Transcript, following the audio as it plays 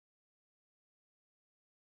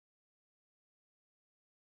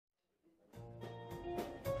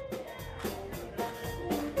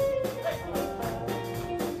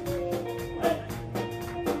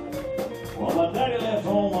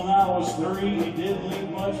3, he didn't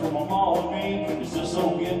leave much for my mom and me. It's this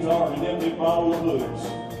old guitar and an empty bottle of booze.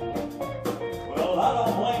 Well, I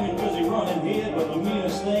don't blame him because he run and hid, but the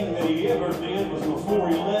meanest thing that he ever did was before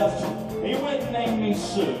he left, he went and named me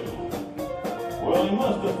Sue. Well, he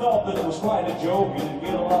must have thought that it was quite a joke and he'd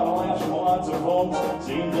get a lot of laughs from lots of folks.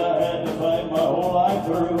 Seems I had to fight my whole life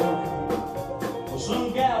through. Well,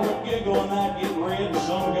 some guy would giggle and I'd get red, and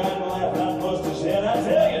some guy would laugh and I'd bust his head. I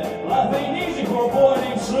tell you, life ain't easy for a boy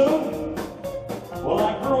named Sue. Well,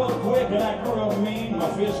 I grew up quick and I grew up mean. My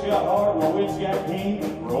fists got hard, my wits got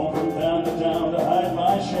keen. Roamed from town to town to hide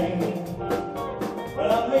my shame.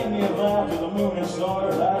 But I made me a vow to the moon and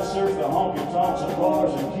stars. I'd search the honky-tonks and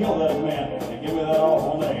bars and kill that man and give me that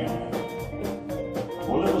awful name.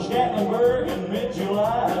 Well, it was Gatlinburg in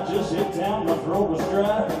mid-July. I just hit town, my throat was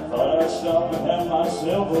dry. Thought I'd stop and have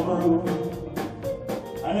myself a brew.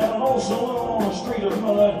 I had an old saloon on a street of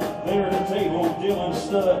mud. There at a table, Dylan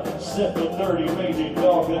Stud, set the dirty, mangy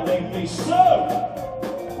dog that named me Sue.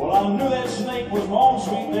 Well, I knew that snake was my own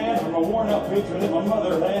sweet dad from a worn-out picture that my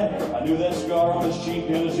mother had. I knew that scar on his cheek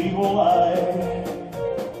and his evil eye.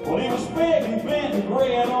 Well, he was big and bent and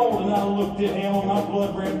gray and old, and I looked at him with my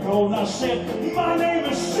blood ran cold, and I said, "My name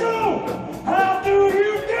is Sue. How do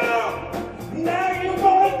you do? Now you're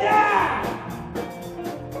gonna die."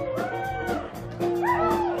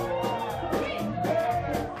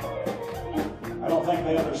 I don't think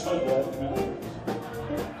they understood that.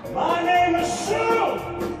 My name is Sue.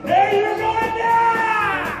 Now you're gonna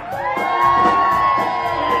die!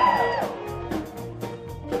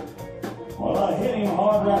 Well, I hit him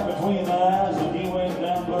hard right between the eyes, and he went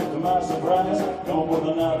down, but to my surprise, come up with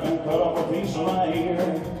a knife and cut off a piece of my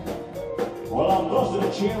ear. Well, I busted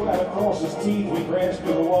a chair right across his teeth. We crashed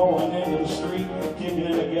through the wall and into the street, kicking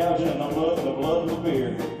and gouging in the blood and the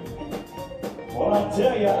beer. Well, I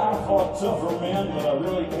tell you, I fought tougher men, but I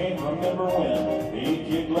really can't remember when. He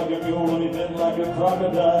kicked like a mule and he bit like a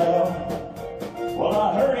crocodile. Well,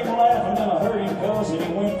 I heard him laugh and then I heard him cuss, and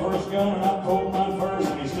he went for his gun and I pulled mine first,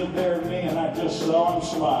 and he stood there at me and I just saw him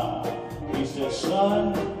smile. He said,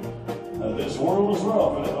 "Son, this world is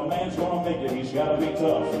rough, and if a man's gonna make it, he's gotta be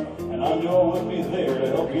tough. And I knew I would be there to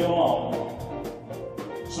help you along.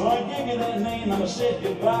 So I gave you that name and I said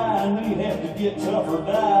goodbye. I knew you'd have to get tough or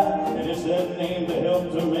die, and it's that name to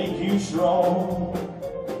help to make you strong."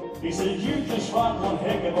 He said, "You just fought one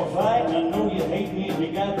heck of a fight, and I know you hate me and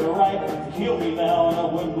you got the right to kill me now, and I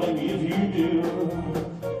wouldn't blame you if you do.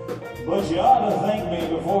 But you ought to thank me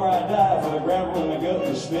before I die for the gravel in the gut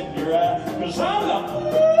and spit in your eye, 'cause I'm the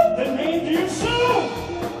that named you Sue.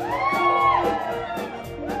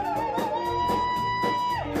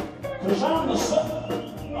 'Cause I'm the son."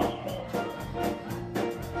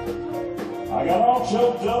 I got all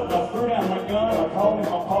choked up and I threw down my gun. I called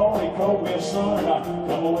him my pa, he called me a son, and I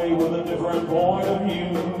come away with a different point of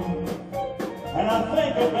view. And I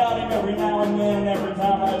think about him every now and then, every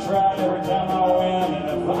time I try, every time I win. And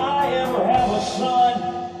if I ever have a son,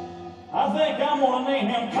 I think I'm gonna name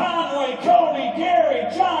him Conway, Cody, Gary,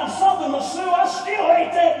 John, something with Sue. I still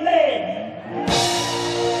hate that name.